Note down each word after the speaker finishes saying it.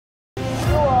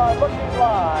looking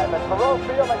live at Faurot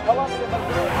Field in Columbia,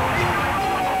 Missouri.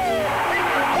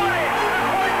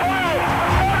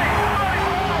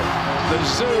 The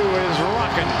zoo is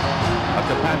rocking. At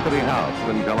the Pasadena House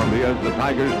in Columbia, the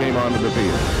Tigers came onto the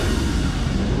field.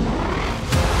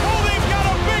 Oh, they've got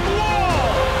a big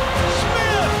wall!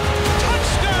 Smith,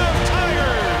 touchdown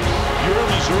Tigers! Your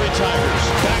Missouri Tigers,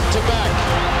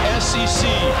 back-to-back SEC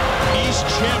East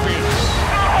champions.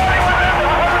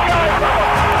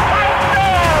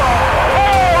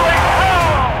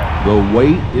 The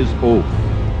wait is over.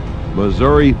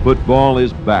 Missouri football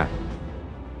is back.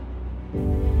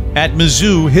 At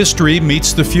Mizzou, history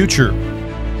meets the future.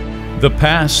 The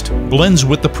past blends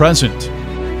with the present.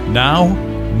 Now,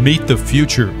 meet the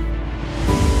future.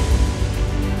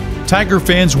 Tiger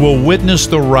fans will witness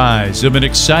the rise of an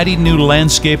exciting new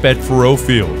landscape at Faurot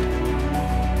Field.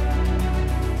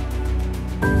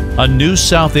 A new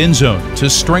South Endzone to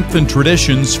strengthen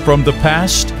traditions from the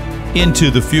past into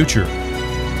the future.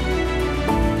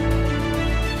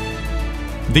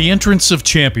 The entrance of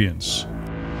champions.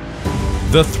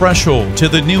 The threshold to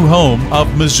the new home of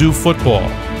Mizzou Football.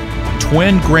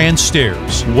 Twin grand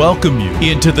stairs welcome you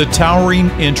into the towering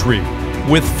entry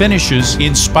with finishes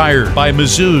inspired by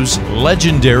Mizzou's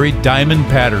legendary diamond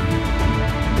pattern.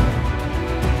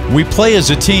 We play as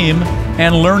a team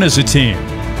and learn as a team,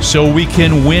 so we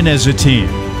can win as a team.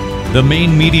 The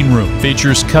main meeting room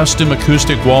features custom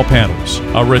acoustic wall panels,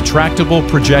 a retractable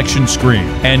projection screen,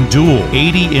 and dual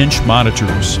 80-inch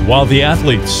monitors, while the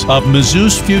athletes of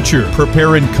Mizzou's future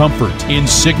prepare in comfort in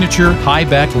signature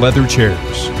high-back leather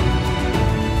chairs.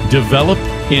 Develop,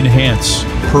 enhance,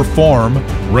 perform,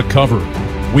 recover.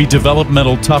 We develop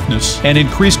mental toughness and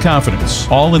increase confidence,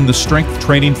 all in the strength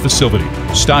training facility,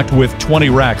 stocked with 20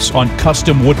 racks on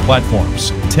custom wood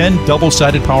platforms, 10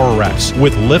 double-sided power racks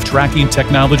with lift tracking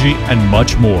technology, and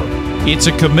much more. It's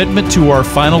a commitment to our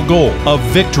final goal of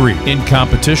victory in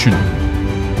competition.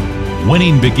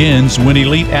 Winning begins when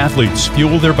elite athletes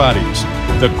fuel their bodies.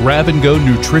 The grab-and-go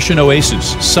nutrition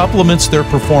oasis supplements their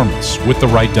performance with the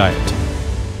right diet.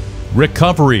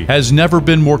 Recovery has never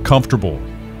been more comfortable,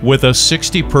 with a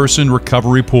 60-person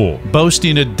recovery pool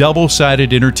boasting a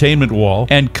double-sided entertainment wall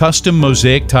and custom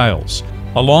mosaic tiles,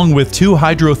 along with 2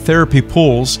 hydrotherapy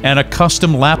pools and a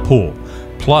custom lap pool,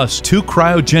 plus 2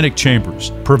 cryogenic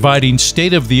chambers providing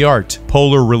state-of-the-art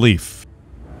polar relief.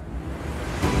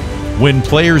 When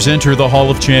players enter the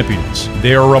Hall of Champions,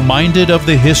 they are reminded of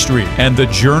the history and the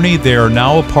journey they are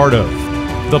now a part of.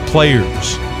 The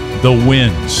players, the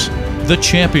wins, the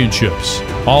championships,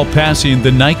 all passing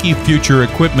the Nike Future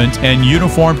equipment and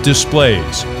uniform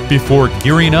displays before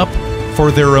gearing up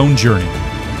for their own journey.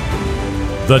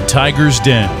 The Tigers'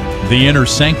 Den, the inner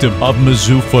sanctum of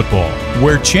Mizzou football,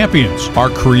 where champions are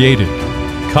created.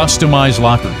 Customized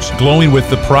lockers glowing with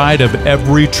the pride of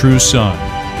every true son.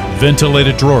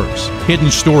 Ventilated drawers,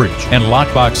 hidden storage, and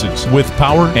lock boxes with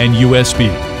power and USB.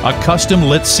 A custom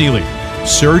lit ceiling,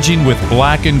 surging with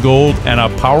black and gold, and a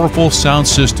powerful sound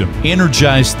system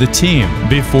energize the team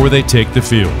before they take the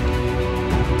field.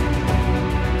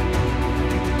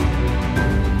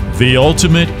 The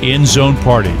ultimate Endzone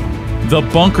party. The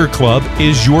Bunker Club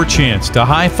is your chance to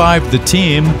high-five the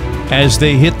team as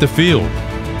they hit the field.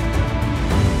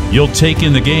 You'll take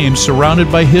in the game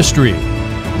surrounded by history,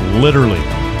 literally,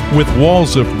 with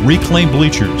walls of reclaimed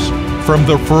bleachers from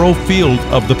the Faurot Field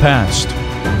of the past.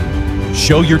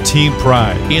 Show your team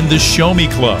pride in the Show Me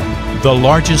Club, the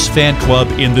largest fan club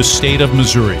in the state of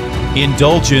Missouri.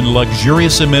 Indulge in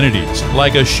luxurious amenities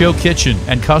like a show kitchen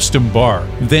and custom bar.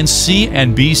 Then see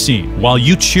and be seen while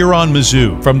you cheer on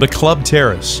Mizzou from the club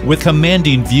terrace with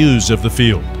commanding views of the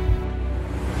field.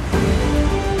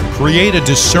 Create a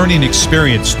discerning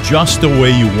experience just the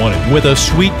way you want it with a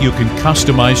suite you can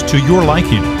customize to your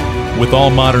liking. With all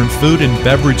modern food and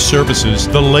beverage services,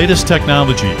 the latest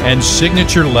technology, and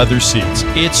signature leather seats,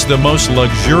 it's the most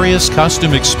luxurious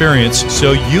custom experience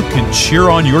so you can cheer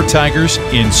on your Tigers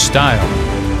in style.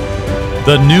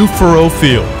 The new Faurot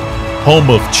Field,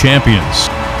 home of champions.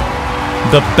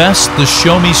 The best the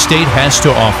Show Me State has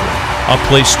to offer. A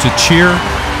place to cheer,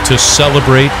 to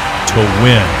celebrate, to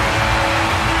win.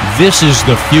 This is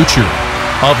the future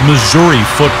of Missouri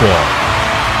football.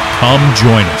 Come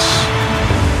join us.